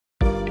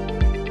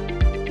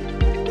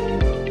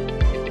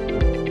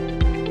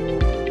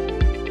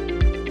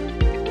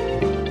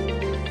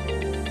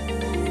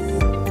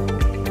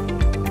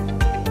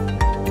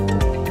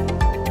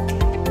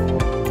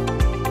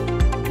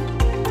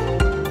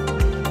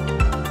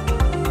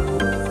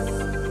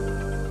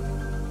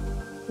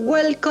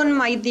Welcome,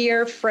 my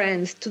dear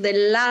friends, to the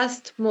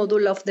last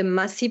module of the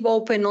massive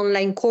open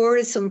online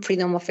course on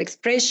freedom of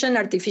expression,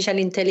 artificial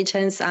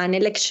intelligence, and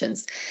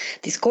elections.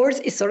 This course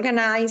is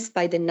organized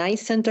by the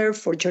NICE Center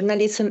for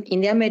Journalism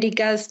in the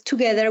Americas,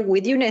 together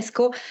with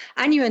UNESCO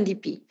and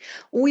UNDP.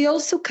 We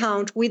also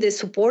count with the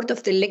support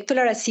of the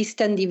Electoral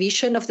Assistant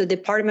Division of the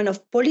Department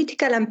of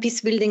Political and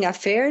Peacebuilding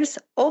Affairs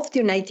of the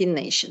United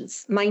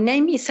Nations. My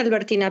name is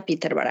Albertina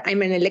Peterbar.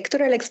 I'm an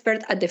electoral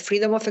expert at the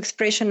Freedom of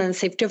Expression and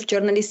Safety of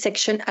Journalists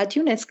section at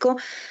UNESCO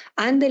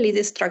and the lead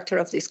instructor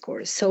of this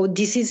course. So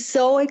this is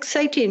so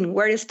exciting.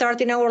 We're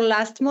starting our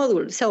last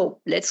module. So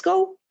let's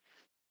go.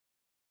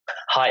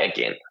 Hi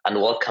again,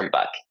 and welcome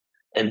back.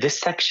 In this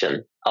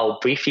section, I'll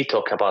briefly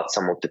talk about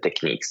some of the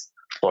techniques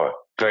for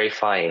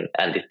verifying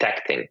and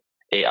detecting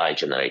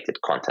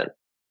AI-generated content.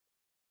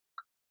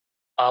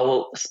 I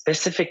will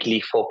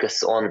specifically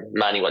focus on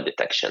manual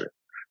detection,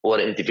 where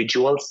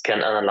individuals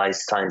can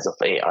analyze signs of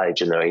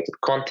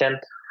AI-generated content,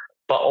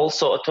 but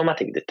also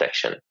automatic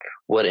detection,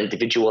 where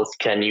individuals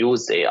can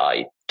use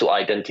AI to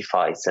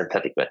identify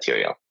synthetic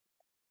material.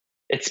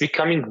 It's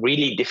becoming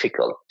really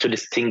difficult to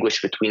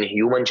distinguish between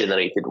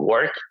human-generated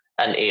work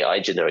and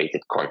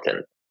AI-generated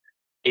content.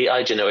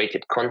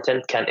 AI-generated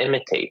content can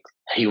imitate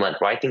human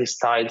writing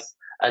styles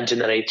and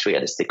generate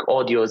realistic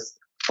audios,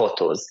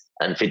 photos,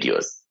 and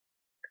videos.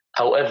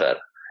 However,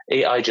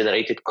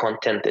 AI-generated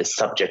content is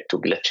subject to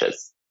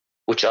glitches,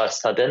 which are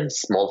sudden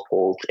small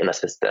faults in a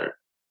system.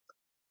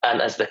 And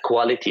as the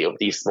quality of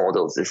these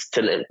models is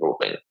still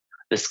improving,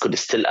 this could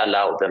still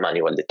allow the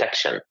manual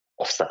detection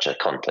of such a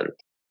content.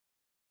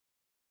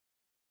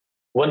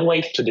 One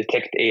way to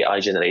detect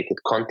AI-generated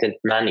content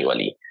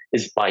manually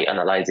is by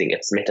analyzing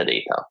its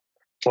metadata.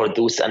 For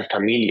those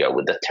unfamiliar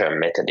with the term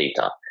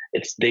metadata,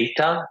 it's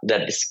data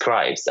that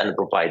describes and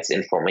provides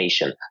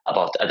information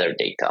about other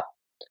data.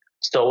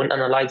 So when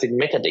analyzing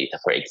metadata,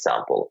 for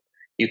example,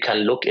 you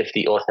can look if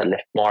the author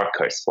left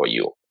markers for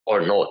you or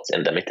notes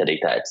in the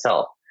metadata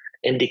itself,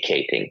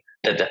 indicating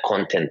that the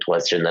content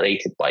was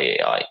generated by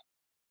AI.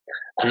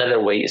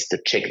 Another way is to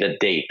check the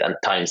date and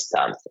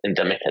timestamps in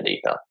the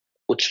metadata,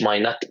 which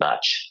might not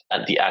match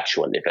at the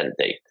actual event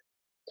date.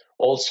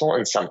 Also,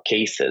 in some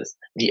cases,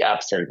 the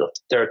absence of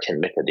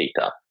certain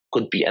metadata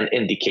could be an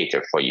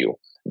indicator for you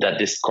that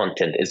this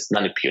content is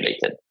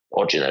manipulated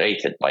or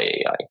generated by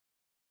AI.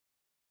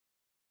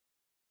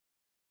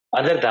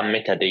 Other than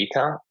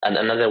metadata, and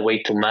another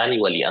way to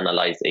manually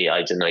analyze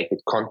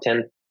AI-generated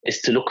content is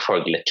to look for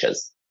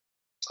glitches.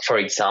 For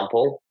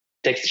example,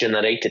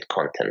 text-generated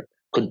content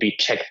could be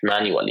checked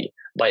manually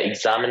by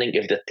examining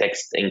if the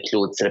text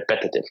includes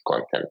repetitive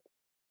content.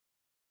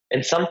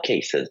 In some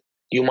cases,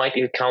 you might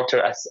encounter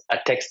a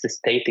text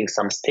stating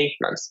some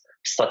statements,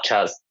 such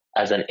as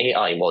an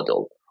AI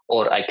model,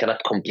 or I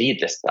cannot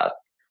complete this task,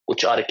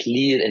 which are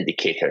clear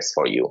indicators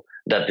for you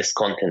that this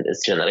content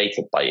is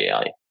generated by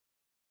AI.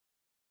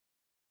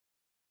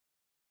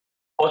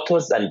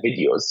 Photos and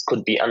videos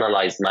could be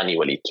analyzed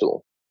manually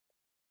too.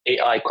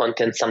 AI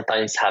content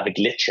sometimes have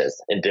glitches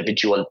in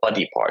individual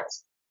body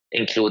parts,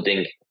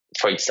 including,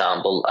 for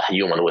example, a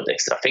human with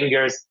extra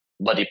fingers,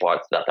 body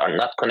parts that are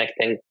not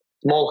connecting,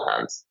 small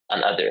hands,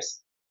 and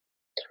others.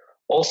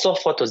 Also,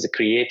 photos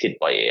created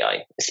by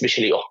AI,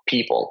 especially of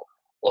people,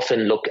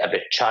 often look a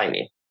bit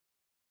shiny,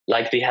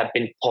 like they have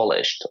been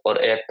polished or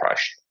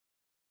airbrushed.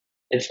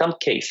 In some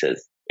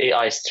cases,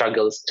 AI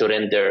struggles to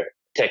render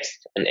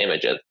text and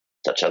images,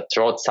 such as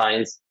road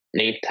signs,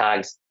 name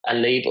tags,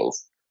 and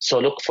labels. So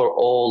look for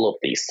all of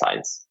these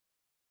signs.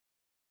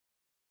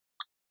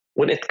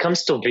 When it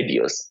comes to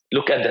videos,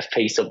 look at the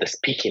face of the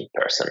speaking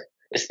person,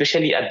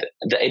 especially at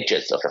the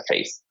edges of the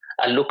face,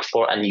 and look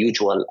for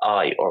unusual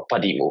eye or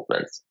body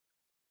movements.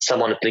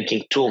 Someone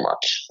blinking too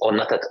much or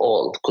not at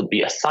all could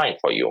be a sign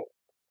for you.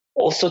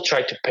 Also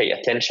try to pay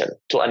attention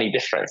to any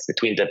difference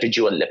between the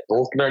visual lip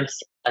movements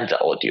and the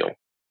audio.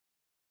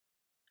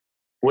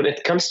 When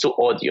it comes to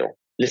audio,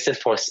 listen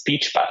for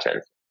speech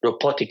patterns,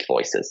 robotic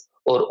voices,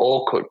 or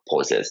awkward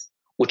pauses,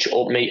 which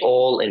may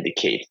all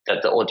indicate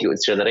that the audio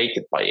is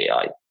generated by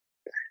AI.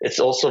 It's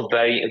also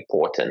very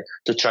important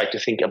to try to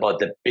think about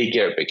the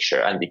bigger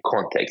picture and the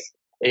context.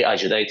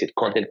 AI-generated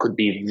content could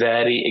be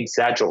very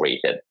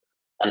exaggerated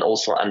and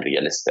also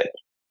unrealistic.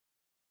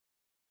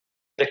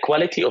 The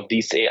quality of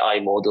these AI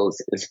models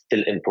is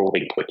still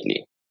improving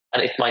quickly,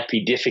 and it might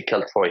be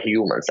difficult for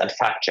humans and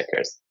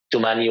fact-checkers to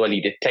manually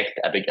detect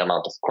a big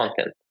amount of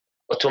content.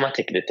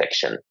 Automatic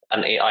detection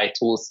and AI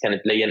tools can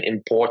play an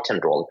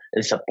important role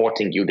in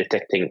supporting you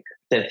detecting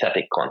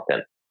synthetic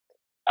content.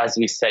 As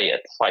we say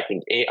it,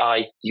 fighting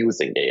AI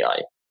using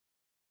AI.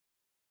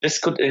 This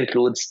could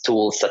include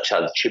tools such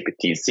as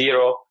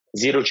GPT-0,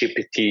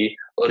 Zero-GPT,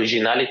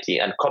 Originality,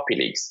 and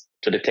CopyLeaks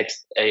to detect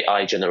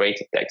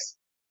AI-generated text.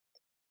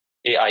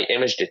 AI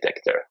image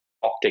detector,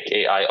 optic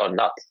AI or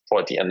not,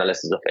 for the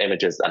analysis of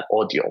images and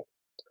audio.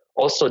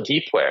 Also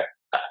deepware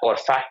or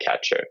fact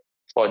catcher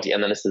for the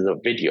analysis of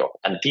video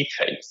and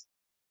deepfakes.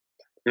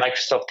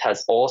 Microsoft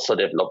has also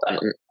developed an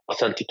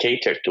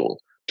authenticator tool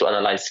to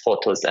analyze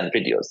photos and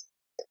videos.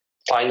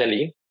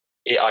 Finally,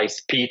 AI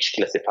speech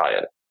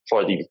classifier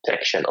for the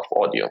detection of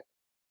audio.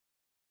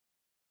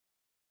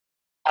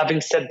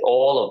 Having said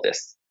all of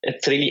this,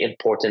 it's really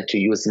important to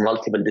use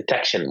multiple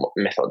detection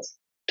methods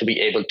to be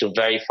able to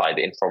verify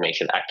the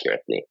information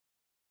accurately.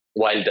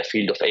 While the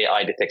field of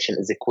AI detection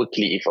is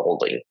quickly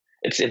evolving,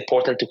 it's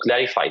important to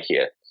clarify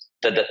here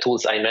that the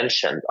tools I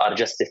mentioned are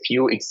just a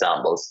few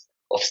examples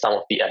of some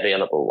of the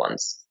available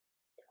ones.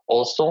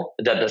 Also,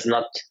 that does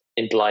not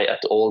imply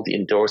at all the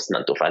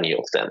endorsement of any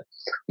of them,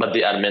 but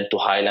they are meant to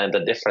highlight the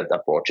different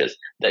approaches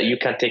that you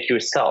can take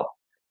yourself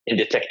in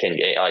detecting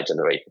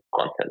AI-generated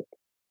content.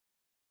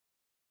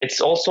 It's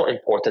also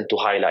important to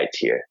highlight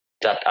here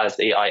that as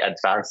AI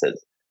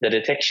advances, the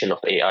detection of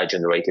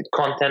AI-generated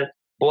content,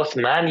 both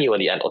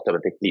manually and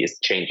automatically, is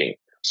changing.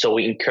 So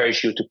we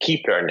encourage you to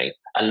keep learning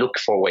and look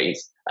for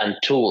ways and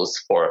tools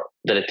for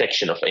the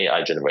detection of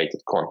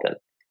AI-generated content.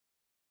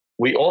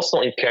 We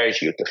also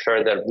encourage you to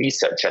further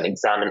research and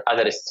examine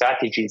other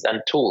strategies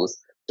and tools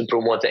to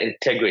promote the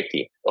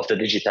integrity of the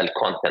digital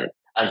content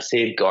and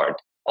safeguard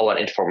our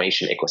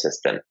information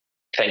ecosystem.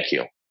 Thank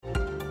you.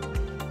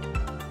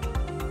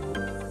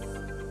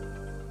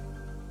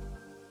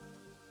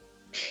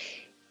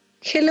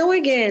 Hello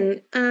again,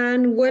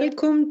 and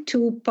welcome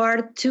to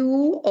part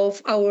 2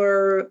 of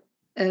our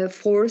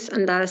fourth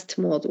and last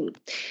module.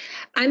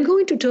 I'm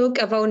going to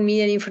talk about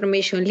media and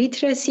information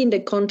literacy in the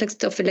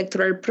context of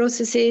electoral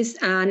processes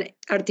and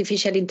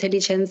artificial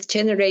intelligence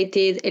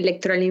generated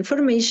electoral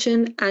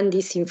information and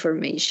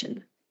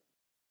disinformation.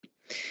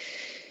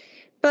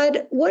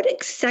 But what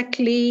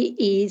exactly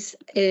is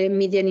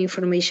media and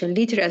information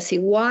literacy?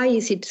 Why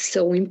is it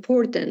so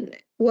important?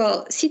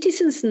 Well,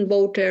 citizens and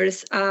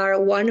voters are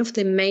one of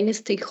the main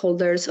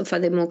stakeholders of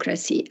a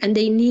democracy, and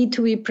they need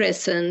to be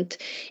present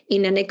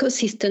in an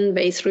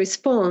ecosystem-based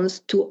response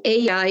to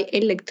AI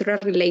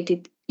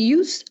electoral-related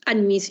use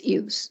and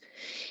misuse.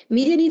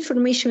 Media and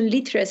information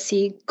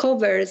literacy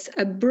covers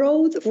a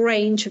broad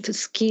range of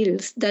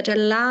skills that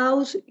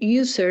allows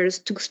users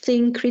to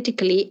think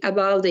critically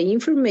about the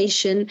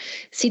information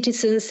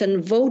citizens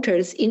and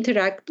voters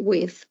interact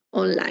with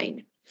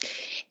online.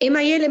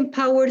 MIL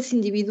empowers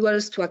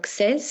individuals to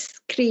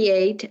access,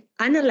 create,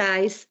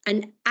 analyze,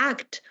 and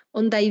act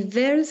on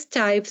diverse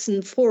types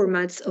and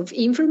formats of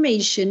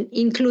information,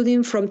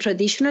 including from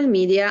traditional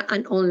media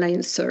and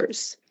online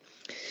sources.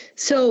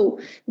 So,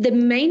 the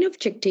main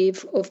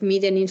objective of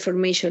media and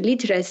information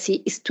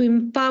literacy is to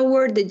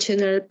empower the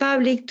general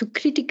public to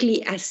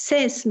critically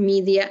assess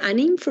media and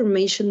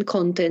information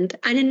content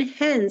and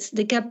enhance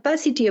the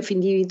capacity of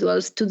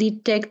individuals to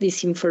detect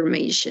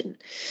disinformation.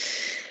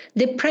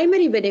 The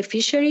primary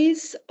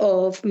beneficiaries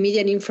of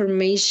media and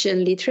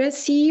information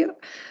literacy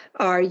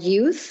are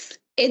youth,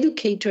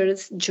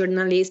 educators,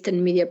 journalists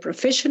and media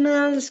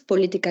professionals,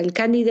 political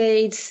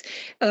candidates,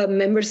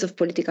 members of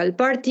political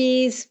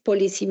parties,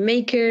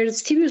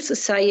 policymakers, civil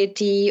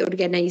society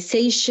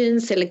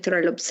organizations,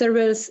 electoral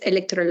observers,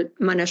 electoral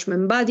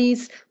management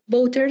bodies,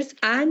 voters,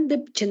 and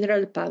the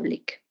general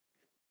public.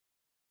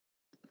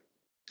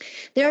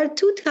 There are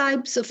two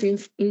types of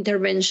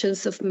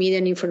interventions of media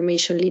and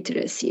information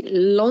literacy,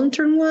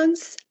 long-term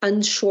ones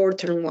and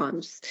short-term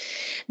ones.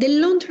 The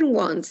long-term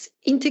ones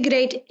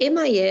integrate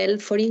MIL,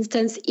 for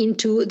instance,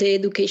 into the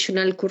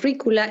educational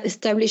curricula,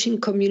 establishing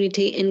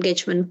community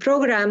engagement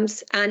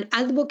programs and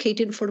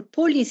advocating for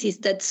policies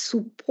that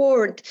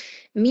support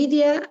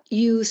media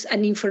use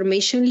and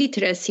information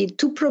literacy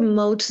to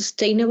promote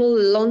sustainable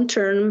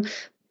long-term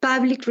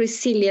public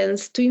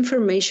resilience to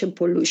information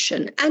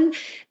pollution. And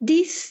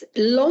these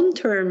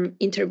long-term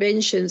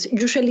interventions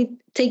usually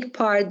take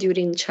part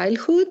during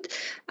childhood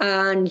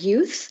and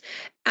youth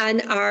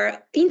and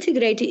are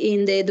integrated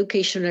in the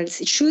educational,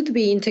 should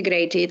be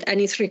integrated,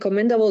 and it's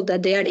recommendable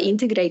that they are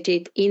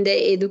integrated in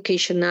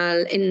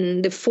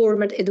the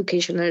formal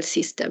educational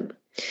system.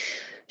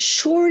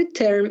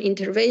 Short-term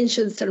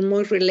interventions are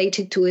more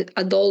related to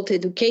adult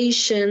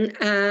education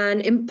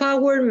and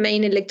empower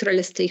main electoral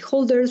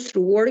stakeholders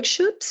through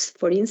workshops,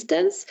 for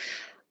instance,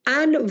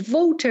 and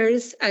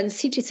voters and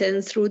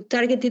citizens through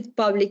targeted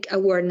public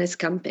awareness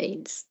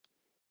campaigns.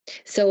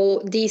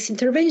 So these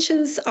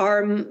interventions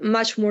are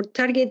much more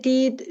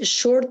targeted,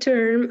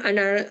 short-term, and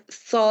are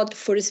thought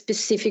for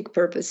specific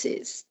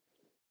purposes.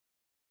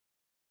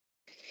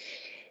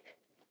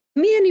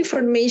 Media and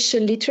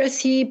information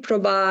literacy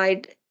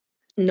provide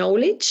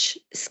knowledge,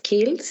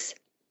 skills,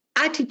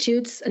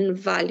 attitudes, and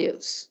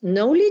values.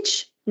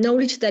 Knowledge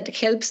that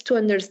helps to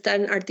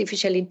understand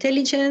artificial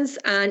intelligence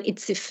and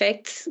its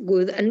effects,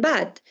 good and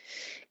bad.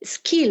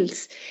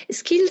 Skills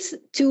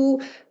to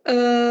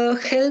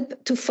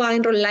help to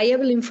find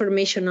reliable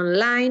information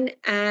online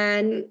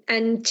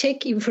and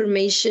check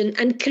information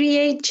and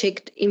create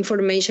checked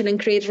information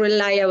and create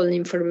reliable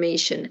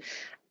information.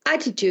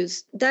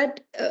 Attitudes that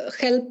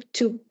help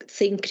to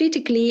think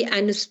critically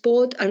and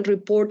spot and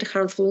report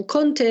harmful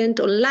content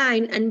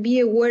online and be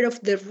aware of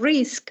the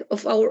risk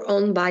of our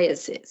own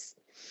biases.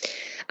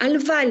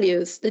 And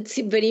values, that's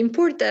very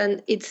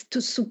important, it's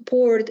to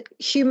support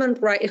human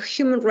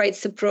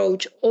rights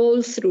approach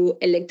all through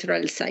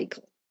electoral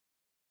cycle.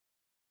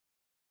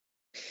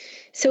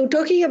 So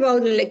talking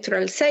about the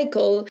electoral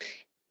cycle,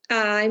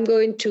 I'm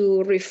going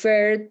to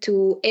refer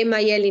to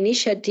MIL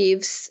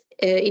initiatives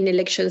in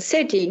election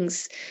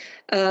settings,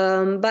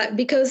 but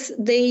because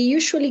they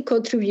usually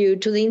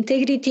contribute to the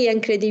integrity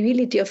and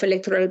credibility of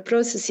electoral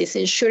processes,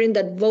 ensuring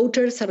that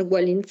voters are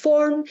well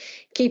informed,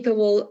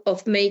 capable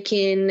of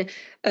making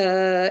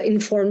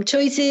informed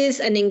choices,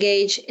 and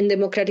engage in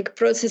democratic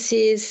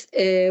processes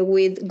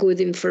with good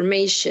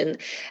information.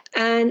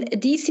 And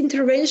these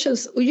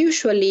interventions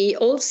usually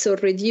also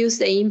reduce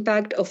the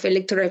impact of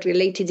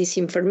electoral-related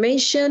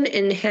disinformation,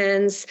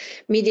 enhance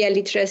media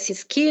literacy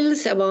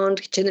skills among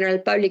general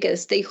public and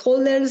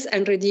stakeholders,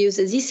 and reduce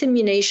the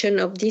dissemination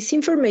of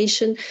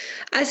disinformation.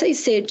 As I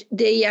said,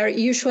 they are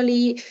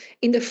usually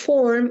in the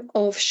form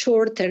of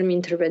short-term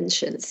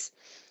interventions.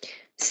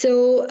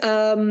 So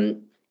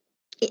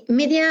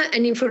media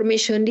and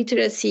information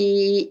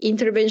literacy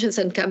interventions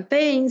and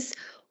campaigns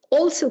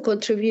also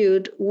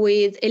contribute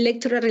with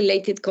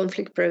electoral-related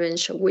conflict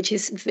prevention, which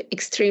is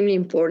extremely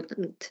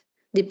important,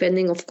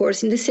 depending, of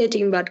course, in the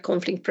setting, but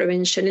conflict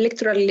prevention,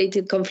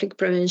 electoral-related conflict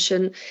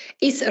prevention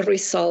is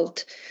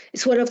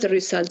one of the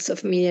results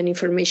of media and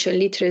information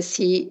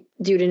literacy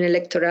during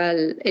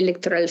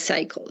electoral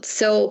cycles.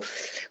 So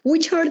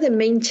which are the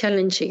main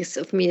challenges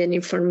of media and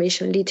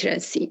information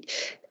literacy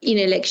in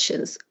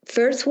elections?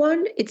 First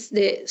one, it's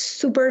the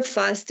super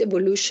fast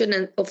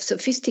evolution of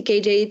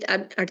sophisticated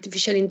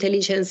artificial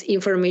intelligence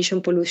information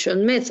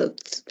pollution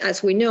methods.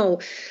 As we know,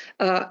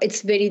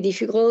 it's very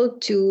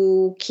difficult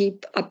to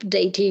keep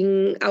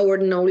updating our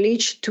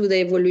knowledge to the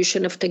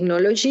evolution of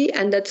technology,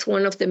 and that's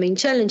one of the main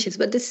challenges.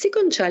 But the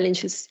second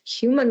challenge is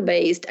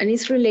human-based, and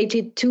it's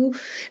related to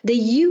the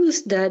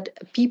use that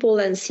people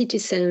and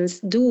citizens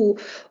do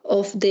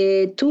of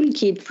the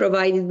toolkit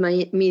provided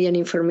by media and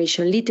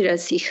information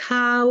literacy,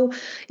 how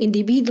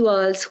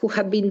individuals who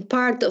have been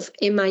part of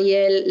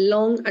MIL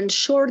long and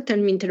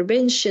short-term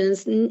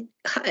interventions,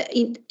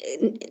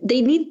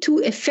 they need to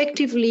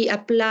effectively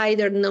apply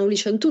their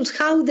knowledge and tools,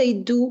 how they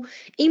do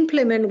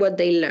implement what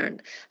they learn.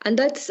 And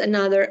that's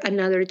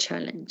another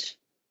challenge.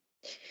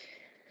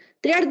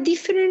 There are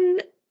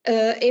different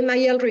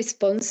MIL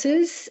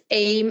responses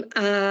aimed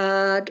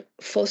at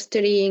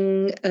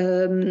fostering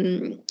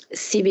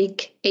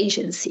civic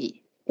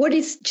agency. What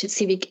is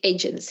civic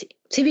agency?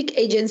 Civic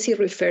agency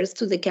refers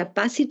to the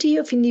capacity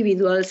of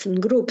individuals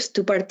and groups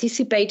to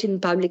participate in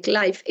public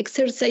life,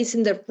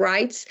 exercising their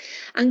rights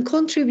and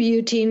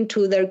contributing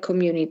to their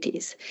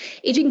communities.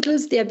 It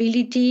includes the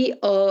ability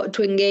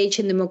to engage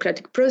in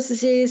democratic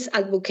processes,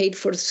 advocate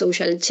for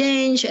social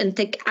change, and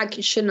take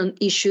action on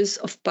issues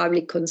of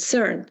public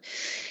concern.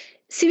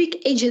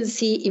 Civic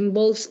agency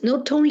involves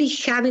not only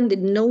having the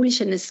knowledge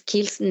and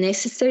skills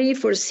necessary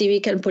for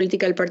civic and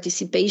political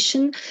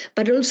participation,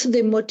 but also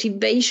the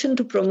motivation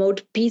to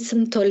promote peace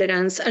and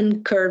tolerance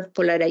and curb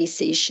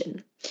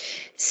polarization.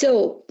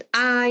 So,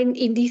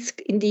 in this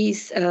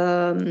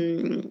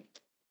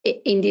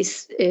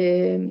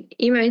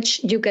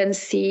image, you can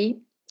see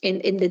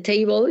in the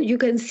table, you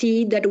can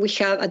see that we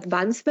have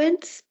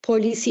advancements,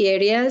 policy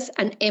areas,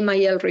 and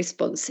MIL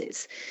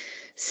responses.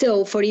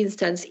 So, for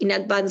instance, in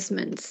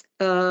advancements,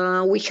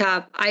 we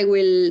have, I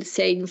will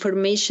say,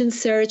 information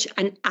search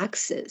and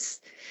access.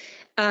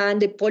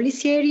 And the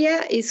policy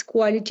area is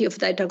quality of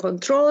data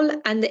control,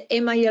 and the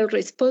MIL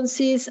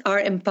responses are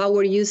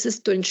empower users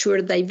to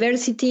ensure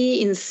diversity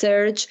in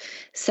search,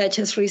 such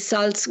as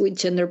results with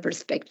gender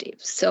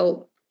perspectives.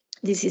 So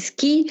this is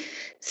key.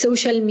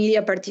 Social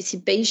media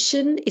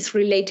participation is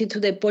related to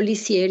the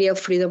policy area of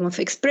freedom of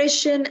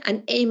expression,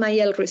 and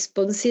MIL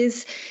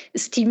responses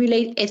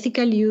stimulate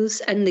ethical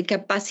use and the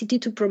capacity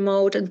to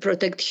promote and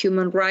protect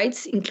human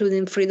rights,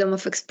 including freedom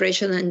of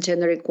expression and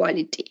gender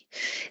equality.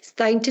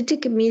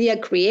 Scientific media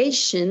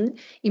creation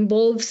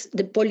involves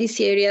the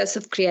policy areas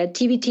of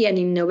creativity and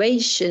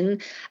innovation,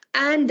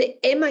 and the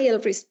MIL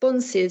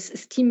responses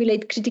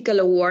stimulate critical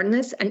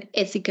awareness and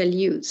ethical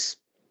use.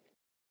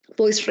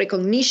 Voice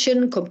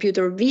recognition,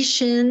 computer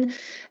vision.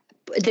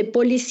 The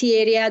policy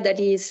area that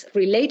is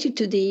related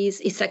to this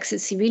is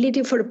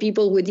accessibility for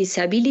people with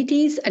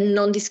disabilities and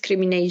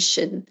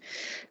non-discrimination.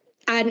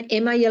 And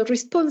MIL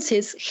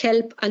responses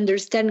help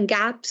understand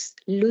gaps,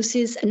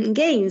 losses, and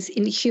gains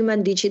in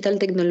human digital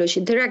technology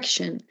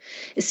interaction.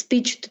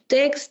 Speech to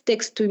text,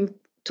 text to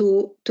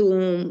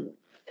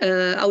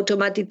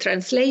automatic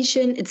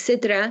translation,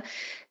 etc.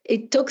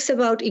 It talks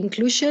about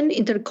inclusion,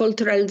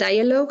 intercultural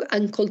dialogue,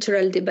 and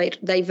cultural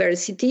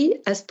diversity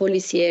as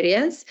policy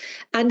areas.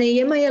 And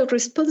the MIL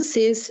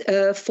responses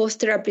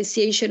foster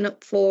appreciation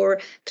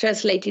for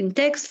translating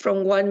text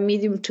from one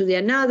medium to the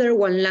another,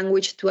 one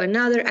language to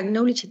another,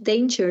 acknowledge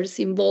dangers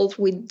involved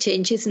with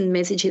changes in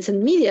messages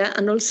and media,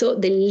 and also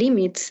the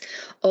limits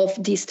of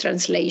these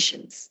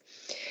translations.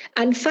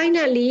 And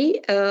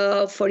finally,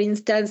 for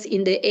instance,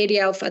 in the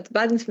area of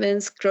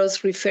advancements,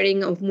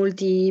 cross-referring of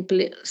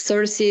multiple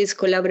sources,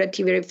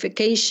 collaborative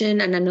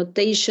verification and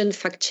annotation,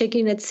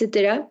 fact-checking,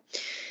 etc.,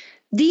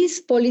 This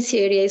policy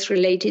area is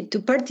related to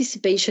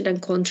participation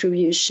and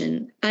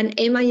contribution, and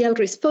MIL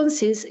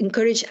responses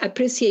encourage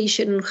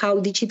appreciation on how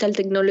digital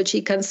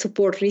technology can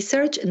support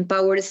research,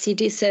 empower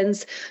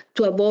citizens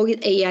to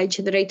avoid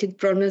AI-generated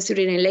problems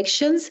during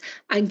elections,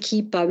 and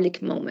key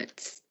public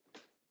moments.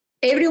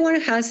 Everyone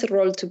has a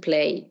role to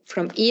play,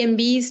 from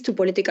EMBs to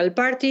political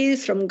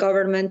parties, from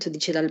government to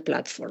digital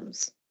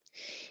platforms.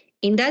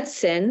 In that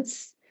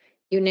sense,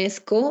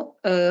 UNESCO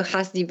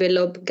has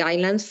developed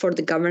guidelines for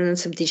the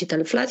governance of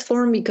digital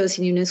platforms, because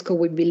in UNESCO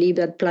we believe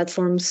that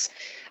platforms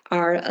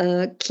are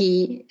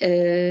key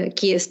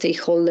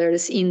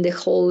stakeholders in the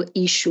whole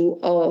issue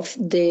of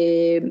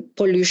the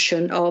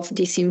pollution of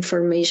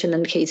disinformation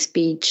and hate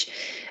speech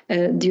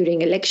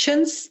during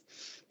elections,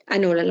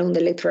 and all along the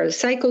electoral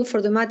cycle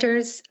for the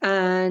matters.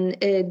 And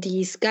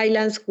these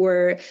guidelines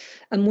were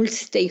a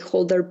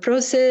multi-stakeholder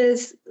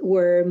process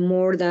where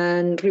more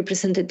than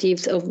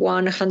representatives of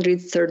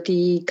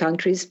 130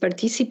 countries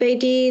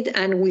participated,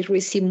 and we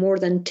received more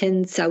than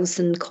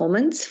 10,000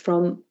 comments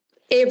from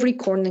every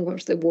corner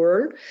of the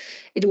world.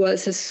 It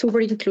was a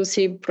super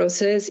inclusive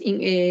process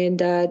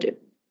that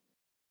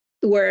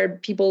where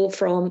people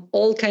from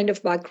all kinds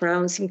of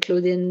backgrounds,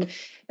 including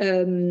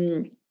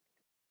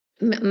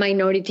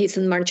minorities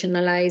and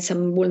marginalized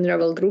and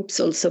vulnerable groups,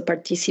 also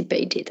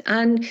participated.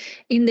 And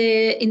in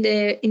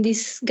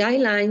these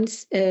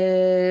guidelines,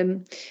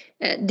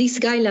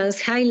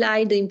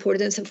 highlight the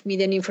importance of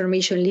media and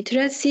information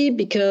literacy,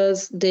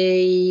 because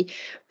they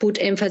put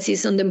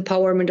emphasis on the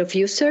empowerment of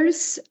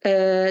users,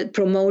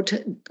 promote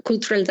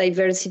cultural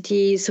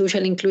diversity,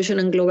 social inclusion,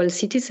 and global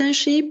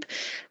citizenship.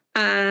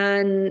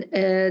 And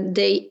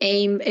they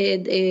aim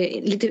at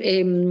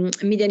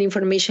media and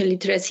information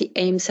literacy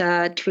aims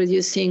at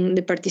reducing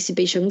the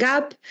participation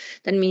gap.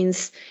 That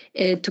means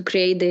to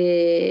create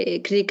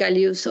the critical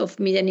use of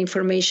media and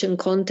information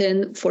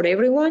content for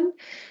everyone.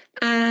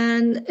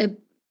 And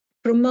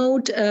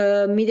promote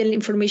media and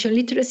information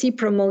literacy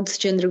promotes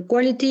gender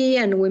equality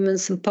and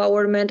women's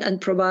empowerment, and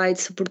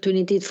provides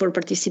opportunities for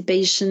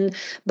participation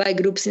by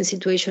groups in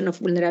situation of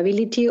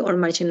vulnerability or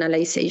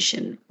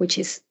marginalization, which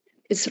is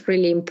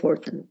really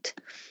important.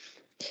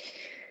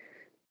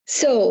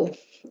 So,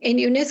 in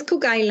UNESCO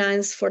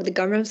guidelines for the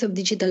governance of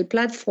digital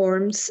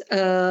platforms,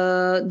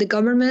 the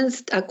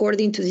governments,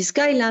 according to these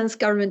guidelines,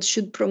 governments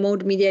should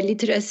promote media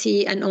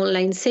literacy and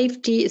online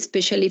safety,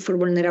 especially for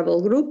vulnerable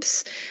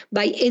groups,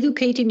 by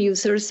educating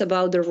users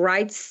about their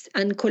rights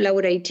and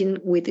collaborating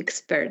with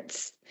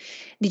experts.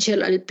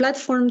 Digital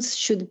platforms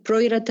should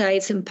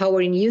prioritize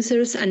empowering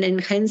users and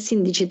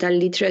enhancing digital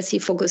literacy,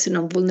 focusing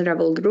on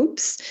vulnerable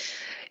groups.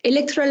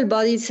 Electoral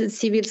bodies and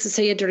civil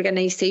society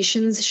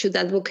organizations should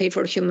advocate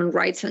for human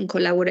rights and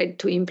collaborate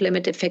to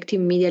implement effective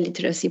media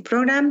literacy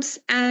programs.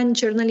 And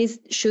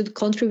journalists should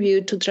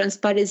contribute to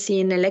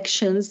transparency in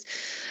elections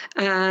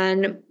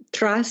and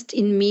trust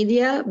in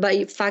media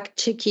by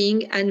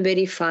fact-checking and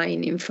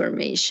verifying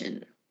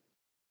information.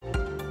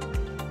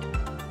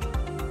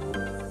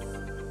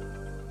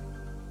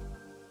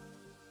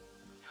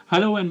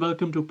 Hello and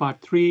welcome to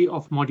part 3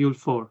 of Module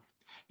 4.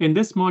 In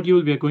this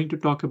module, we are going to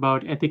talk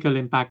about ethical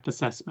impact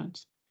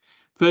assessments.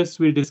 First,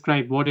 we'll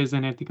describe what is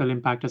an ethical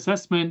impact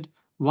assessment,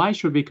 why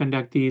should we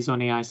conduct these on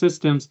AI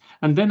systems,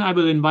 and then I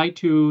will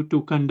invite you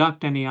to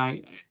conduct an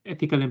AI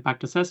ethical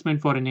impact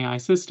assessment for an AI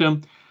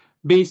system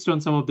based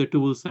on some of the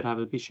tools that I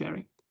will be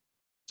sharing.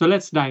 So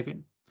let's dive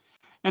in.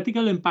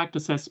 Ethical impact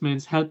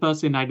assessments help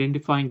us in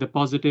identifying the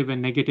positive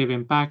and negative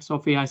impacts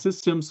of AI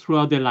systems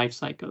throughout their life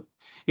cycle.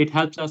 It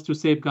helps us to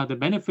safeguard the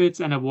benefits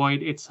and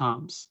avoid its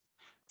harms.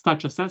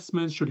 Such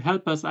assessments should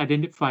help us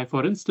identify,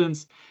 for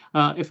instance,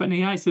 if an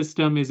AI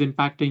system is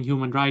impacting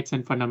human rights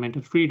and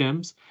fundamental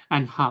freedoms,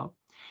 and how.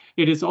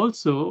 It is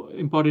also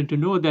important to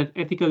know that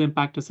ethical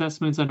impact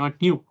assessments are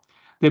not new.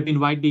 They've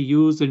been widely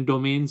used in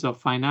domains of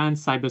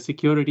finance,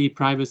 cybersecurity,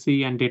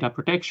 privacy, and data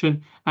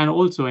protection, and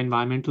also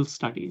environmental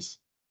studies.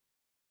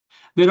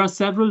 There are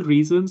several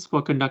reasons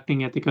for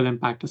conducting ethical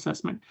impact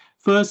assessment.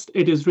 First,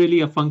 it is really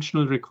a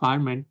functional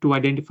requirement to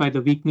identify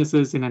the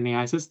weaknesses in an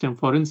AI system.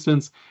 For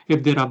instance,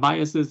 if there are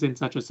biases in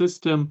such a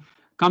system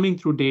coming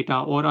through data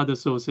or other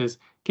sources,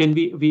 can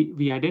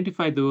we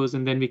identify those,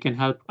 and then we can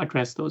help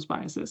address those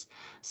biases.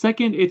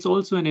 Second, it's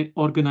also an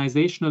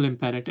organizational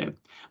imperative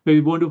where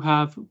we want to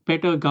have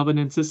better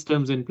governance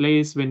systems in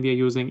place when we are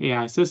using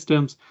AI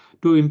systems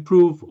to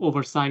improve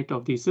oversight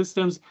of these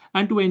systems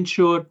and to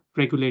ensure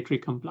regulatory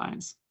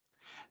compliance.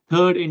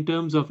 Third, in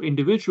terms of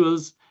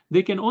individuals,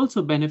 they can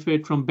also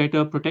benefit from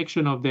better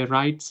protection of their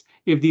rights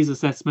if these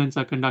assessments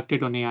are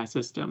conducted on AI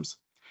systems.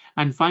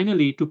 And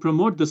finally, to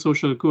promote the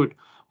social good,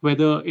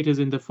 whether it is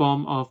in the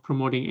form of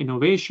promoting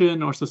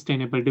innovation or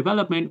sustainable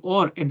development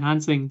or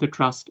enhancing the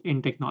trust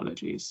in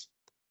technologies.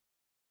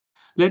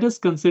 Let us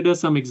consider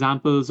some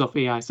examples of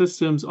AI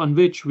systems on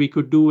which we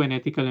could do an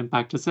ethical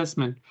impact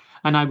assessment.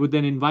 And I would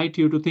then invite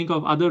you to think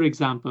of other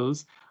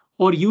examples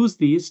or use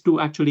these to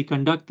actually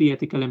conduct the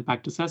ethical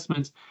impact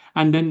assessments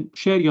and then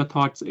share your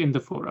thoughts in the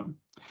forum.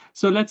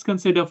 So let's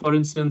consider, for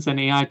instance, an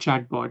AI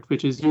chatbot,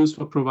 which is used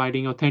for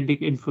providing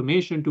authentic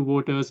information to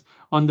voters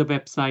on the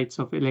websites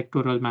of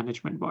electoral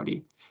management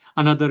body.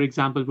 Another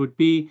example would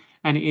be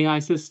an AI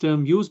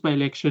system used by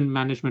election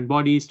management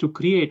bodies to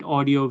create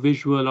audio,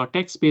 visual, or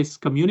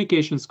text-based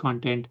communications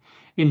content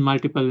in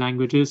multiple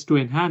languages to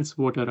enhance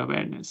voter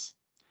awareness.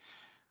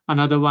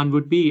 Another one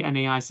would be an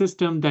AI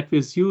system that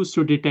was used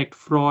to detect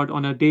fraud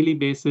on a daily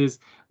basis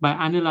by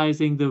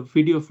analyzing the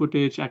video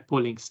footage at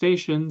polling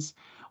stations,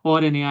 or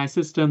an AI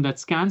system that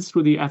scans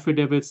through the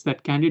affidavits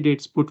that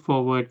candidates put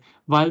forward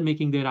while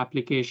making their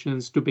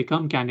applications to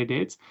become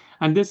candidates.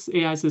 And this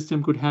AI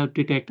system could help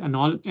detect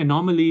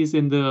anomalies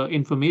in the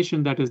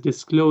information that is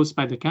disclosed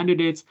by the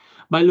candidates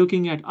by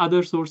looking at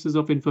other sources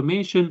of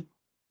information,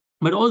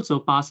 but also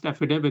past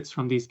affidavits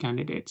from these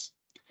candidates.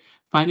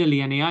 Finally,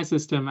 an AI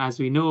system, as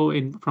we know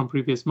from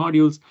previous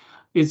modules,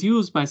 is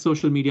used by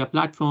social media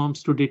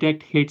platforms to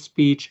detect hate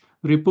speech,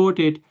 report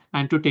it,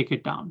 and to take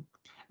it down.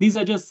 These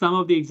are just some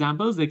of the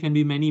examples. There can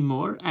be many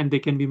more, and they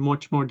can be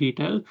much more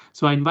detailed.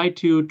 So I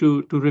invite you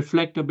to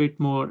reflect a bit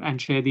more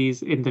and share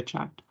these in the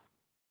chat.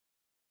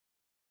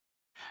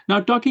 Now,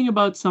 talking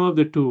about some of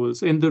the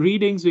tools, in the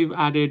readings, we've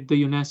added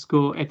the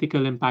UNESCO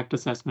Ethical Impact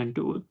Assessment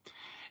tool.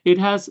 It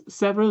has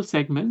several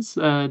segments.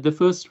 The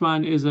first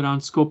one is around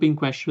scoping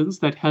questions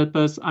that help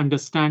us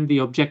understand the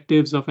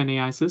objectives of an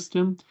AI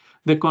system,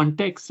 the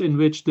context in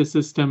which the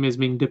system is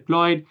being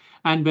deployed,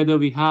 and whether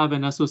we have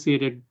an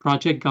associated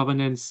project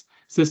governance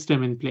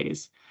system in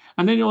place.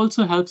 And then it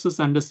also helps us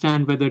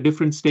understand whether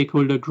different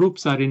stakeholder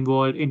groups are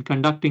involved in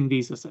conducting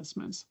these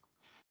assessments.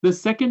 The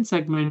second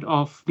segment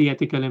of the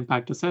ethical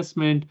impact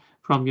assessment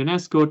from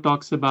UNESCO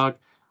talks about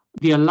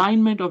the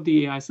alignment of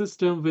the AI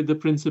system with the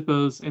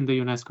principles in the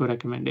UNESCO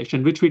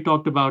recommendation, which we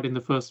talked about in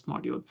the first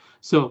module.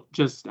 So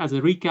just as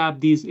a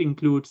recap, these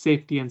include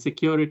safety and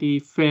security,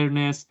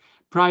 fairness,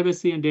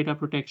 privacy and data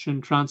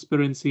protection,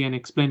 transparency and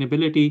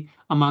explainability,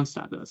 amongst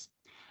others.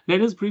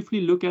 Let us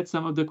briefly look at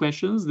some of the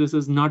questions. This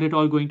is not at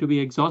all going to be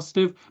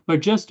exhaustive, but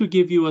just to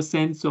give you a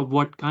sense of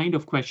what kind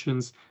of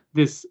questions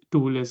this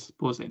tool is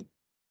posing.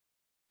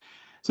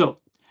 So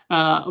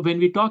when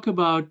we talk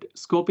about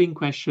scoping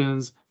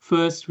questions,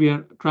 first we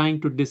are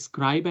trying to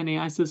describe an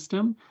AI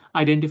system,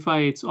 identify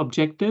its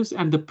objectives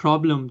and the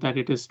problem that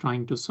it is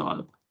trying to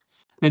solve.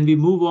 Then we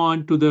move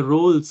on to the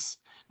roles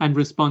and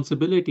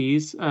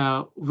responsibilities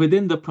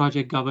within the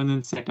project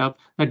governance setup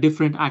that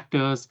different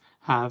actors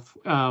have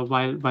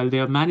while they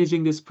are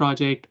managing this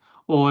project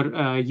or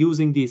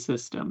using these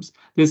systems.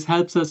 This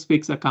helps us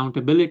fix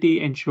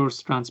accountability,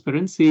 ensures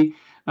transparency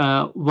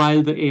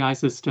while the AI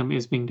system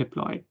is being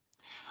deployed.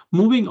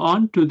 Moving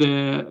on to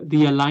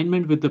the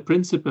alignment with the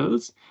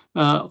principles,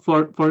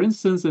 for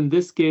instance, in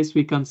this case,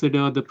 we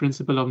consider the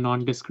principle of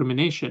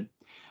non-discrimination,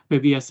 where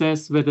we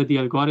assess whether the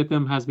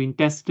algorithm has been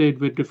tested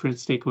with different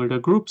stakeholder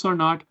groups or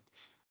not,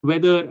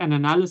 whether an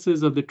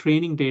analysis of the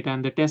training data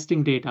and the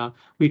testing data,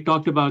 we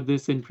talked about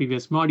this in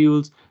previous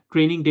modules,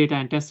 training data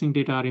and testing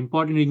data are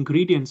important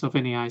ingredients of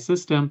an AI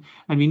system,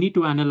 and we need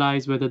to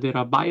analyze whether there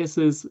are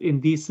biases in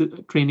these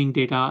training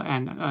data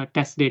and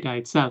test data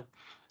itself.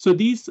 So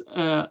these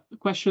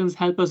questions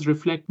help us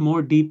reflect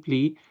more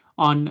deeply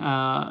on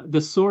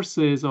the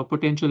sources or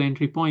potential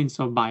entry points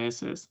of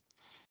biases.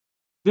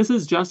 This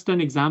is just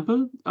an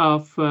example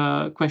of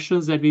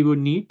questions that we would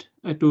need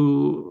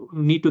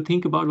to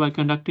think about while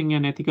conducting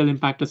an ethical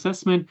impact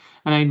assessment,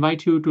 and I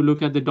invite you to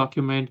look at the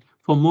document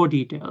for more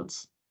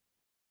details.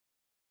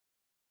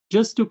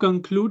 Just to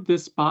conclude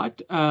this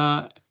part,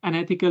 an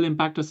ethical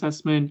impact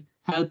assessment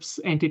helps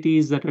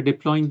entities that are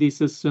deploying these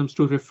systems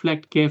to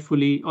reflect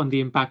carefully on the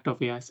impact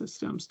of AI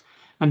systems.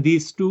 And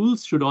these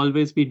tools should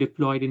always be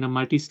deployed in a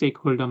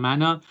multi-stakeholder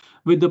manner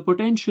with the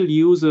potential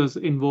users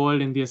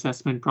involved in the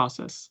assessment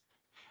process.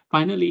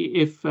 Finally,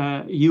 if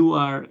you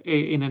are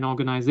in an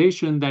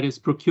organization that is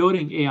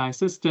procuring AI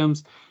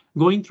systems,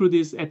 going through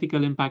this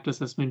ethical impact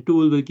assessment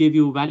tool will give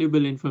you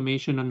valuable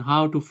information on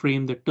how to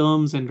frame the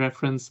terms and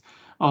reference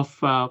of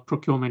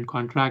procurement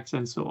contracts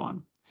and so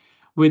on.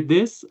 With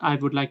this, I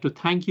would like to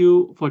thank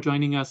you for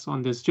joining us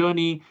on this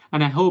journey,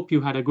 and I hope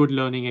you had a good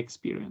learning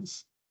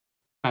experience.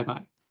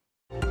 Bye-bye.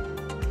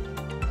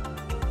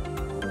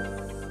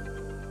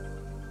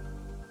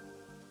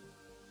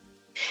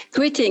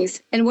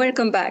 Greetings and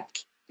welcome back.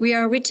 We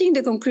are reaching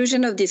the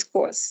conclusion of this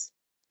course.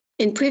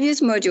 In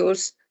previous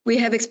modules, we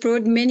have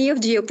explored many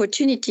of the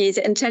opportunities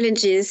and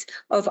challenges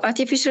of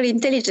artificial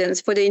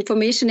intelligence for the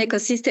information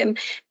ecosystem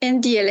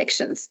and the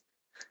elections.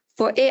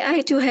 For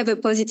AI to have a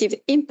positive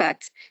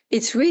impact,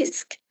 its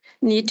risks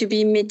need to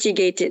be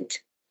mitigated.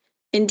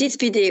 In this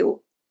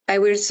video, I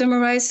will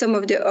summarize some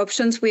of the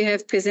options we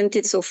have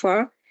presented so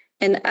far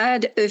and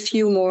add a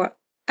few more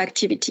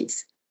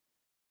activities.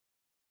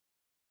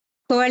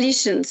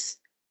 Coalitions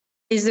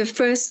is the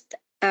first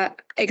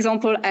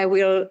example I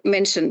will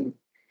mention.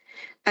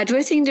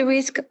 Addressing the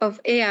risk of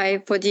AI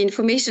for the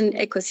information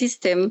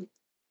ecosystem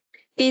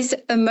is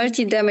a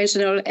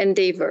multidimensional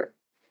endeavor.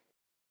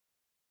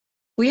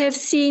 We have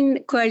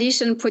seen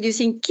coalition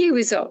producing key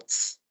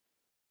results.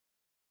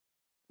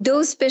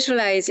 Those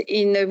specialized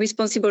in the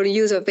responsible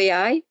use of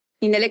AI,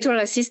 in electoral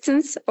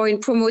assistance, or in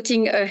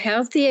promoting a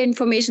healthier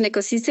information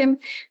ecosystem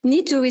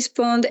need to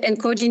respond and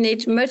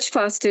coordinate much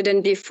faster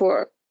than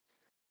before.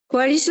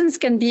 Coalitions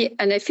can be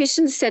an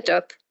efficient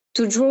setup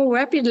to draw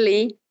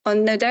rapidly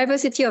on the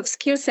diversity of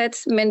skill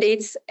sets,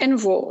 mandates,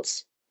 and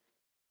roles.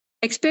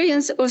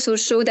 Experience also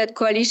shows that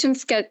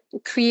coalitions can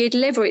create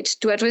leverage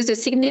to address the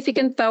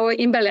significant power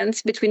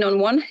imbalance between, on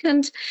one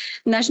hand,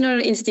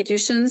 national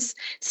institutions,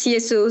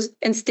 CSOs,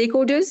 and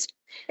stakeholders,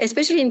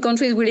 especially in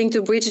countries willing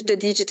to bridge the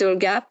digital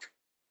gap,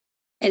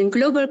 and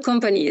global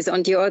companies,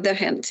 on the other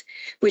hand,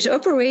 which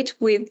operate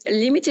with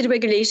limited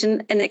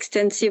regulation and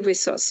extensive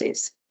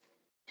resources.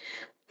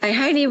 I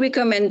highly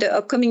recommend the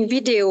upcoming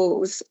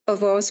videos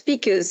of our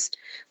speakers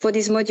for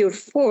this module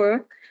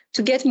 4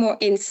 to get more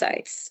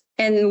insights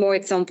and more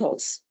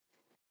examples.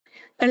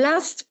 A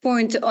last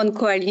point on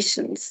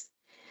coalitions.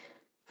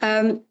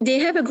 They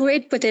have a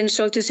great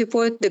potential to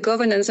support the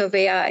governance of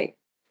AI.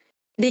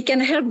 They can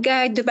help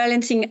guide the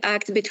balancing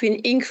act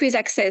between increased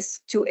access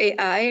to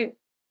AI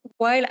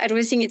while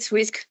addressing its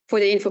risk for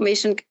the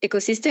information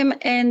ecosystem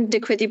and the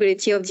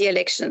credibility of the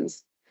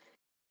elections.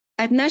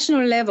 At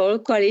national level,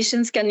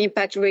 coalitions can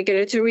impact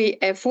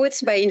regulatory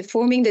efforts by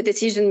informing the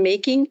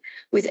decision-making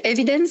with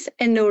evidence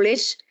and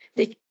knowledge.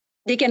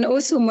 They can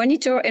also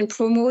monitor and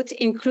promote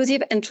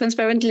inclusive and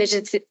transparent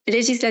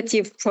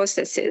legislative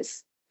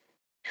processes.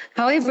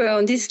 However,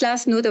 on this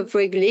last note of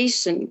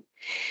regulation,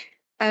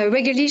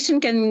 regulation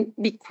can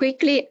be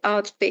quickly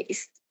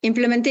outpaced.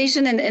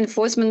 Implementation and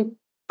enforcement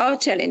are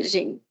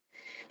challenging.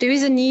 There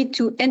is a need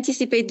to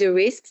anticipate the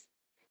risks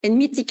and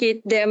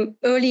mitigate them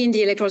early in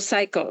the electoral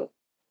cycle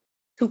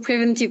through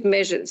preventive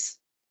measures.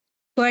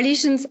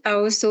 Coalitions are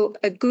also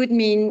a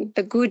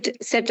good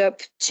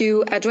setup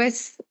to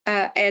address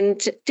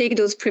and take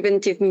those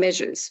preventive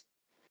measures.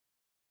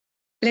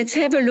 Let's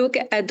have a look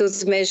at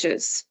those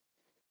measures.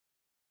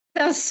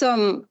 There are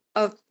some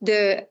of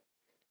the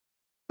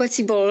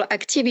possible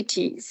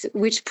activities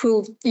which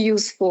prove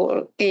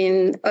useful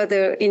in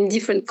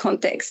different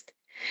contexts.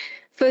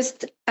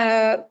 First,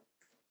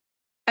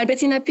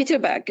 Albertina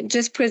Peterbach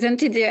just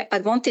presented the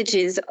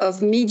advantages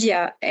of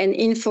media and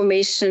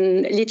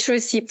information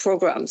literacy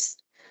programs.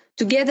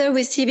 Together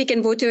with civic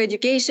and voter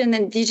education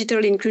and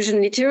digital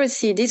inclusion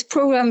literacy, these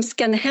programs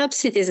can help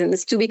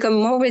citizens to become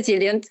more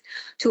resilient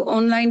to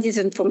online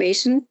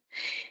disinformation.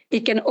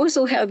 It can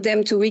also help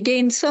them to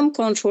regain some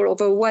control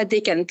over what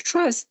they can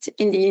trust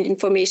in the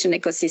information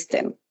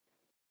ecosystem,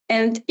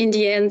 and in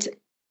the end,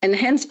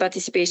 enhance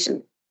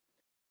participation.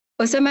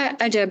 Osama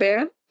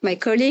Ajaber, my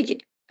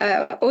colleague,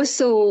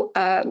 also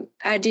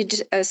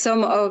added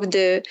some of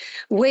the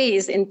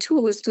ways and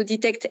tools to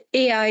detect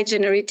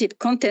AI-generated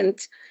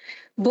content,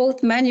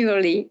 both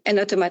manually and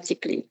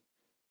automatically.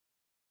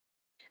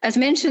 As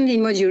mentioned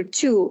in Module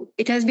 2,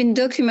 it has been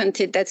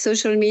documented that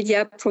social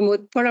media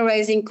promote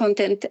polarizing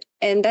content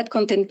and that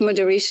content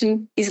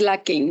moderation is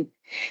lacking.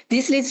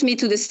 This leads me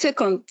to the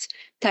second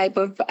type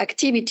of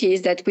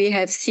activities that we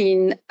have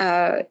seen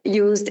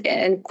used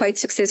and quite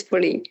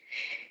successfully.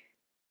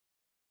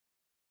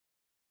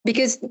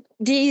 Because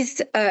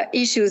these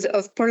issues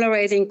of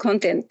polarizing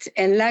content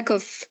and lack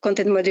of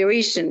content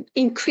moderation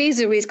increase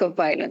the risk of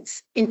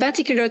violence, in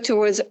particular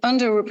towards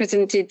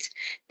underrepresented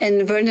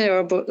and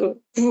vulnerable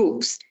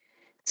groups.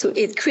 So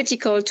it's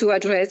critical to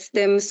address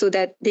them so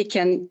that they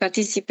can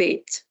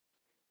participate.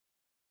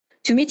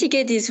 To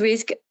mitigate this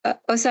risk,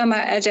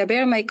 Osama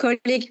Ajaber, my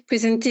colleague,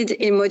 presented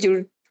in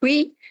Module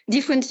 3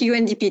 different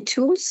UNDP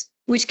tools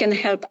which can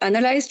help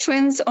analyze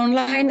trends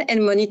online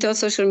and monitor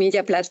social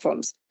media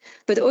platforms.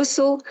 But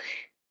also,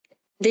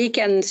 they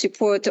can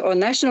support our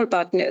national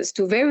partners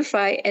to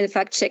verify and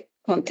fact-check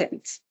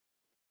content.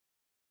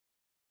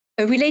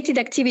 A related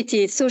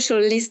activity is social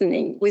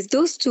listening. With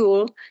those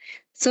tools,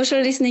 social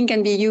listening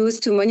can be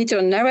used to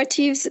monitor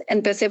narratives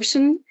and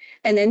perception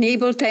and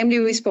enable timely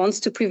response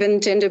to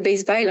prevent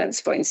gender-based violence,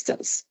 for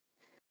instance.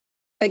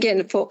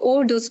 Again, for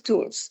all those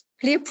tools,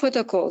 clear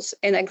protocols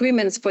and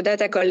agreements for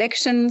data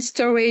collection,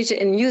 storage,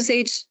 and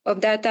usage of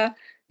data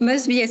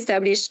must be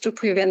established to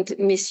prevent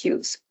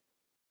misuse.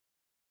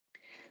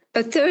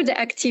 A third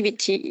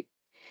activity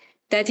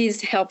that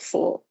is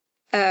helpful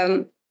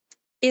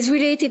is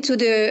related to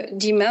the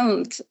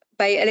demand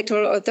by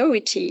electoral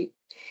authority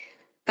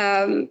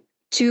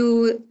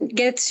to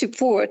get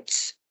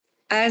support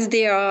as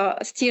they are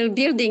still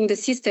building the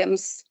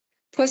systems,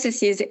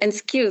 processes, and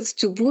skills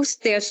to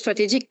boost their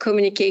strategic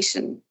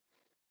communication.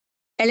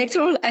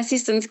 Electoral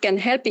assistance can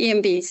help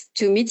EMBs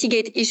to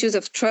mitigate issues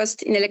of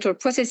trust in electoral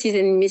processes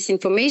and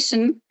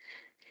misinformation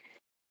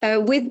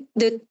with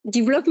the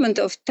development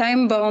of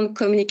time-bound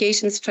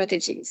communication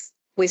strategies,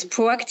 with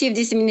proactive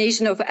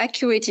dissemination of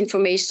accurate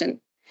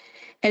information,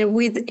 and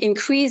with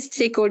increased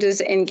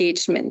stakeholders'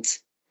 engagement,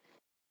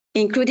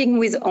 including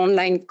with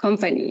online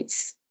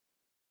companies.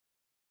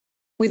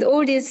 With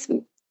all these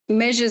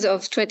measures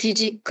of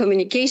strategic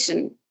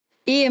communication,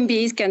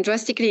 EMBs can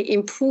drastically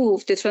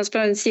improve the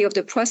transparency of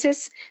the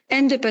process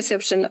and the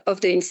perception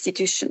of the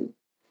institution.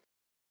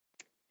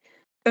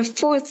 A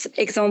fourth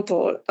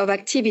example of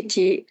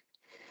activity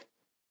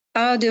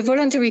are the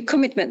voluntary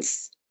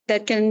commitments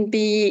that can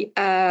be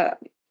adhered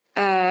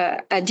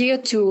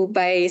to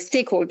by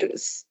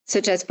stakeholders,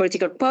 such as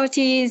political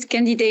parties,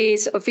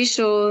 candidates,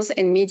 officials,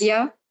 and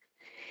media.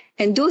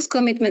 And those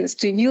commitments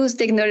to use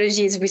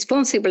technologies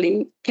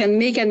responsibly can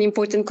make an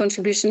important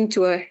contribution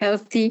to a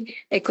healthy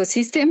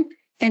ecosystem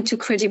and to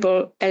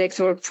credible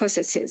electoral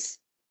processes.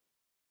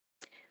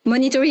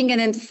 Monitoring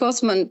and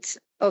enforcement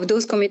of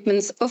those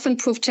commitments often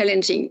prove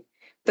challenging,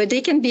 but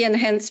they can be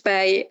enhanced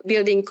by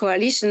building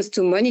coalitions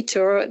to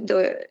monitor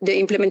the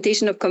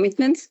implementation of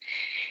commitments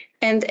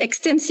and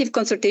extensive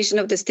consultation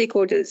of the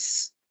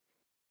stakeholders.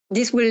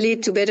 This will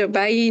lead to better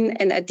buy-in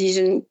and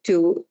adhesion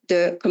to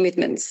the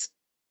commitments.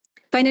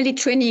 Finally,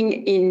 training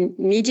in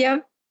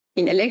media,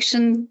 in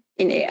election,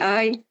 in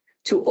AI,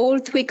 to all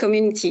three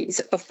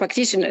communities of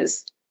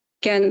practitioners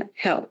can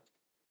help.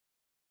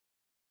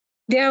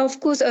 There are, of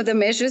course, other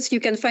measures. You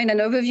can find an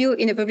overview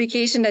in a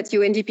publication that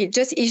UNDP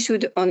just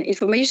issued on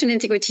information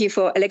integrity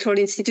for electoral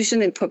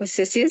institutions and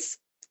processes.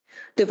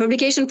 The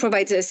publication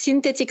provides a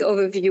synthetic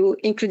overview,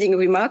 including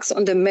remarks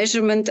on the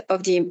measurement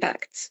of the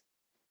impact.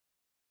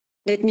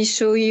 Let me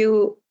show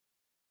you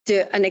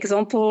an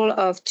example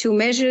of two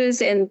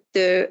measures and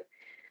the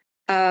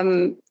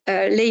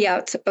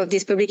layout of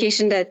this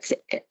publication that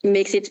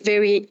makes it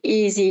very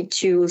easy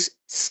to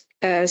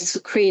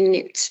screen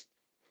it.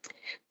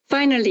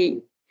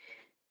 Finally,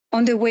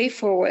 on the way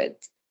forward,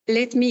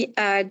 let me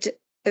add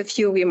a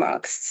few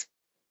remarks.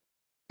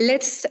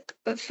 Let's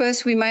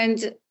first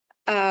remind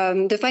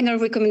the final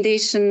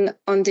recommendation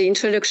on the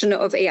introduction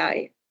of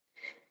AI.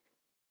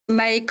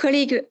 My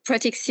colleague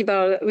Pratik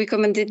Sibal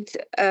recommended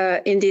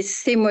in this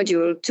same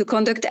module to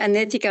conduct an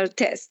ethical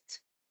test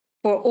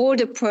for all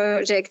the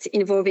projects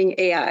involving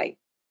AI.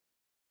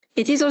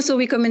 It is also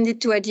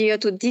recommended to adhere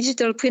to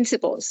digital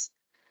principles,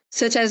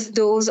 such as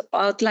those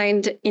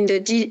outlined in the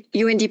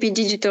UNDP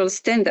digital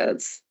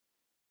standards.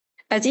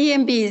 As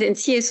EMBs and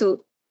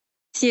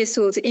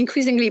CSOs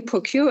increasingly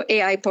procure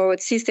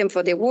AI-powered systems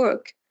for their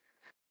work,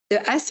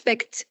 the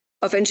aspect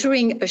of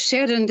ensuring a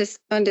shared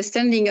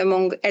understanding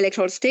among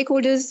electoral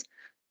stakeholders,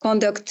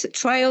 conduct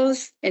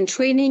trials and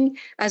training,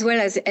 as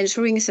well as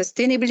ensuring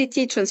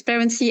sustainability,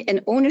 transparency,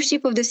 and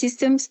ownership of the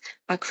systems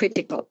are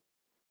critical.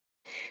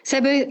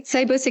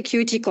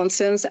 Cybersecurity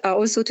concerns are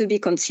also to be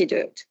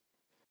considered.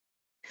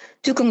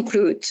 To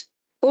conclude,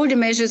 all the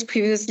measures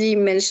previously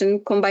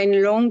mentioned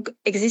combine long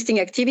existing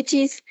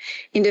activities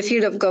in the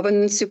field of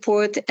governance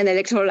support and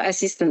electoral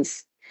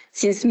assistance,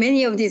 since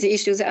many of these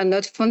issues are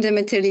not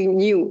fundamentally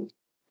new.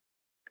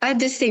 At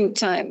the same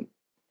time,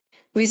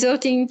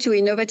 resorting to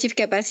innovative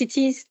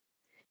capacities,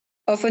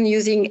 often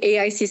using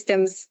AI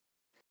systems,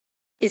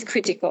 is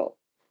critical.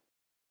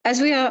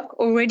 As we are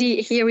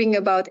already hearing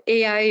about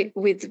AI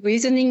with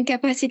reasoning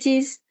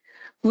capacities,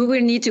 we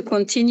will need to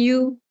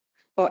continue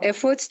our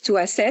efforts to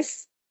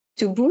assess,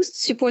 to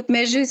boost support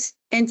measures,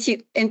 and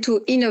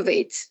to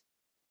innovate.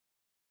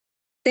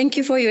 Thank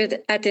you for your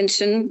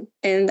attention,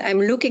 and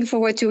I'm looking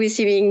forward to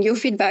receiving your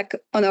feedback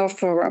on our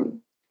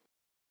forum.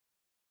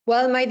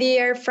 Well, my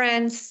dear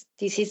friends,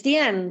 this is the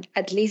end,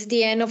 at least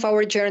the end of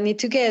our journey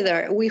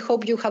together. We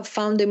hope you have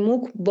found the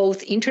MOOC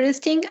both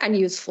interesting and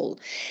useful.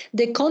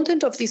 The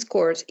content of this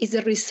course is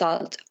the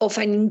result of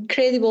an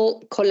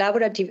incredible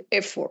collaborative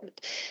effort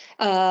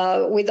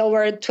with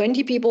over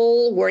 20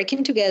 people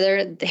working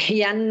together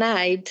day and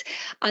night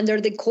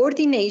under the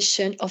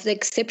coordination of the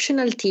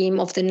exceptional team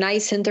of the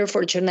Knight Center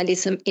for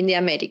Journalism in the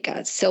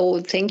Americas.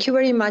 So thank you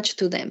very much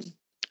to them.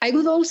 I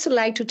would also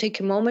like to take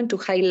a moment to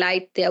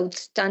highlight the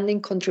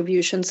outstanding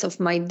contributions of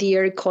my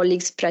dear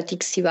colleagues Pratik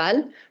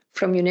Sibal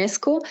from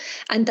UNESCO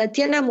and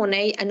Tatiana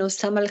Monet and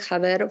Osam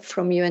Al-Haber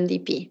from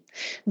UNDP.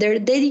 Their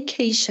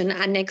dedication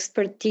and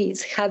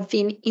expertise have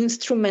been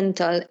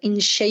instrumental in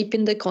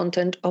shaping the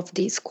content of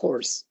this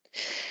course.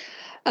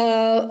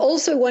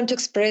 Also, I want to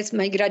express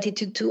my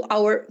gratitude to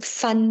our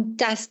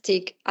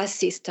fantastic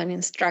assistant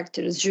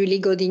instructors,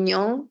 Julie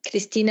Godignon,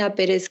 Cristina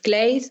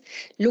Perez-Gleis,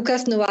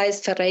 Lucas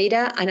Novaes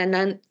Ferreira,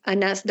 and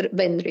Anas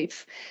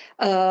Bendrif.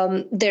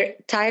 Their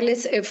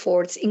tireless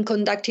efforts in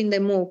conducting the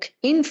MOOC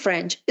in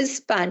French,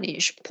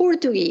 Spanish,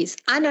 Portuguese,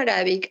 and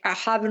Arabic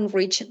have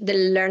enriched the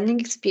learning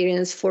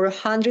experience for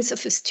hundreds of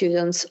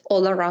students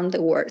all around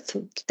the world.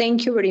 So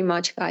thank you very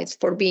much, guys,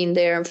 for being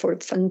there and for a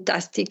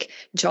fantastic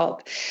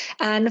job.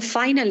 And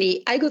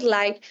finally, I would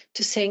like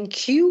to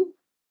thank you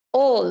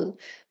all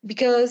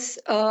because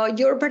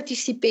your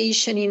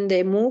participation in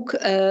the MOOC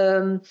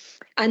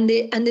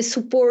and the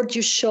support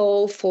you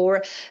show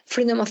for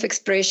freedom of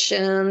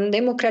expression,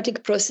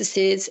 democratic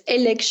processes,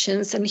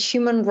 elections, and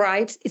human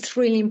rights is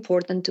really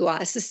important to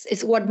us.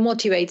 It's what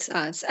motivates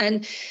us.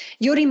 And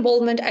your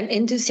involvement and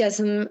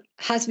enthusiasm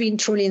has been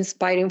truly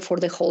inspiring for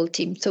the whole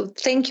team. So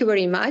thank you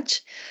very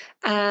much.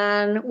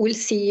 And we'll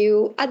see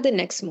you at the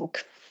next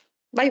MOOC.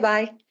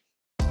 Bye-bye.